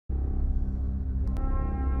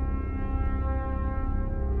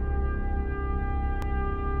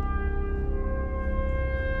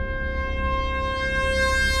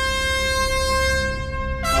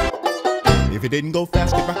If it didn't go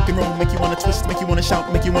fast, could rock and roll, make you wanna twist, make you wanna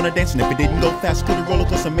shout, make you wanna dance. And if it didn't go fast, could a roller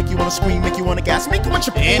coaster make you wanna scream, make you wanna gas, make you want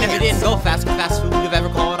your pants. And if it didn't go fast, could fast food have ever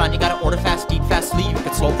called on? You gotta order fast, eat fast, leave. You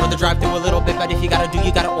could slow for the drive-through a little bit, but if you gotta do,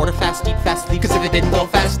 you gotta order fast, eat fast, leave. Cause if it didn't go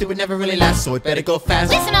fast, it would never really last, so it better go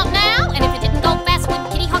fast. Listen up now, and if it didn't go fast,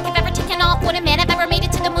 would Kitty Hawk have ever taken off? Would a man have ever made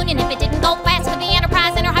it to the moon? And if it didn't go fast, would the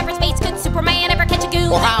Enterprise enter hyperspace? Could Superman ever catch a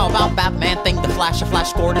goon? Or how about Batman Thing, the Flash, or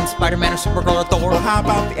Flash Gordon, Spider-Man, or Supergirl, or Thor? Or how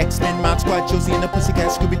about the X-Men, Mod Squad, Josie and the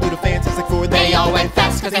Pussycat, Scooby-Doo, the Fantastic Four? They all went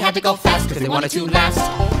fast cause they had to go fast cause they wanted to last.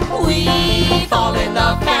 We fall in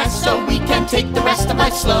love fast so we can take the rest of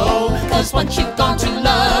life slow. Cause once you've gone to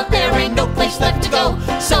love, there ain't no place left to go.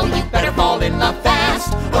 So you better fall in love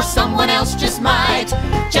fast or someone else just might.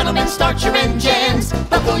 Gentlemen, start your engines,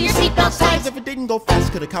 buckle your seatbelts tight. If it didn't go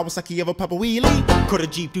fast, could a Kawasaki ever pop a wheelie? Could a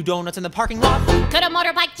Jeep do donuts in the parking lot? Could a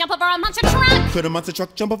motorbike jump over a monster truck? Could a monster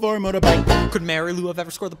truck jump over a motorbike? Could Mary Lou have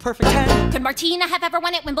ever scored the perfect 10? Could Martina have ever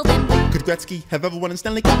won at Wimbledon? Could Gretzky have ever won a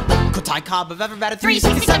Stanley Cup? Could Ty Cobb have ever batted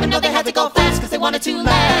 367? No, they had to go fast cause they wanted to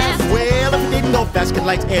last. Well, if it didn't go fast, could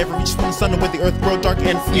lights ever reach from the sun with the earth grow dark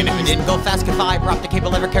and freeze? And if it didn't go fast, could fiber optic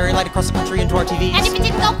cable ever carry light across the country into our TVs? And if it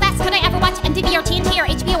didn't go fast, could I ever watch MTV or TNT or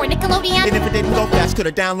HBO or Nickelodeon? And if it didn't go fast, could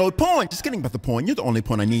I download porn? Just kidding about the porn, you're the only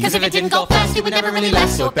porn I need. Cause if it didn't go fast, it would never really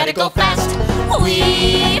last, so it better go fast.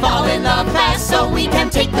 We fall in love fast so we can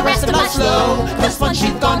take the rest of life slow. Cause once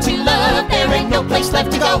you've gone to love, there ain't no place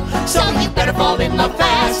left to go. So you better fall in love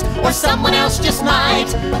fast or someone else just might.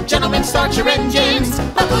 Gentlemen, start your engines,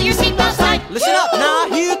 buckle your seatbelts tight. Listen up, now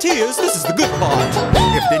here it is, this is the good part.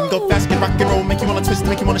 If it didn't go fast, could rock and roll, make you wanna twist,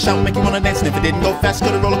 make you wanna shout, make you wanna dance. And if it didn't go fast,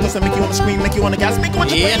 could a roller coaster make you wanna scream, make you wanna gas, make you want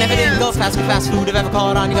your Yeah, and if it didn't go fast, could fast food have ever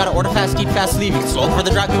called on? You gotta order fast, eat fast, leave. You can slow for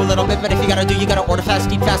the drive through a little bit, but if you gotta do, you gotta order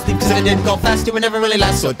fast, eat fast, leave. Cause if it didn't go fast, it would never really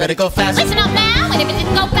last, so it better go fast. Listen up now, and if it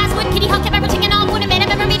didn't go fast, would Kitty Hawk have ever taken off? Would a man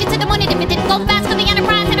have ever made it to the moon? And if it didn't go fast, could the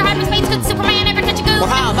Enterprise enter hyperspace? Could Superman ever catch a goon? Or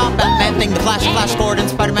how about Batman Thing, the Flash, Flash Gordon,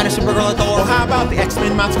 Spider-Man, or Supergirl, or Thor? Or how about the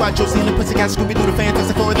X-Men, Mod Squad, Josie and the Pussycat, Scooby-Doo, the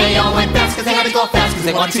Fantastic Four? They all went fast cause they had to go fast cause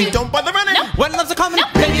they wanted to. Don't bother running. When love's a coming,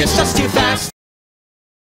 baby, it's just too fast.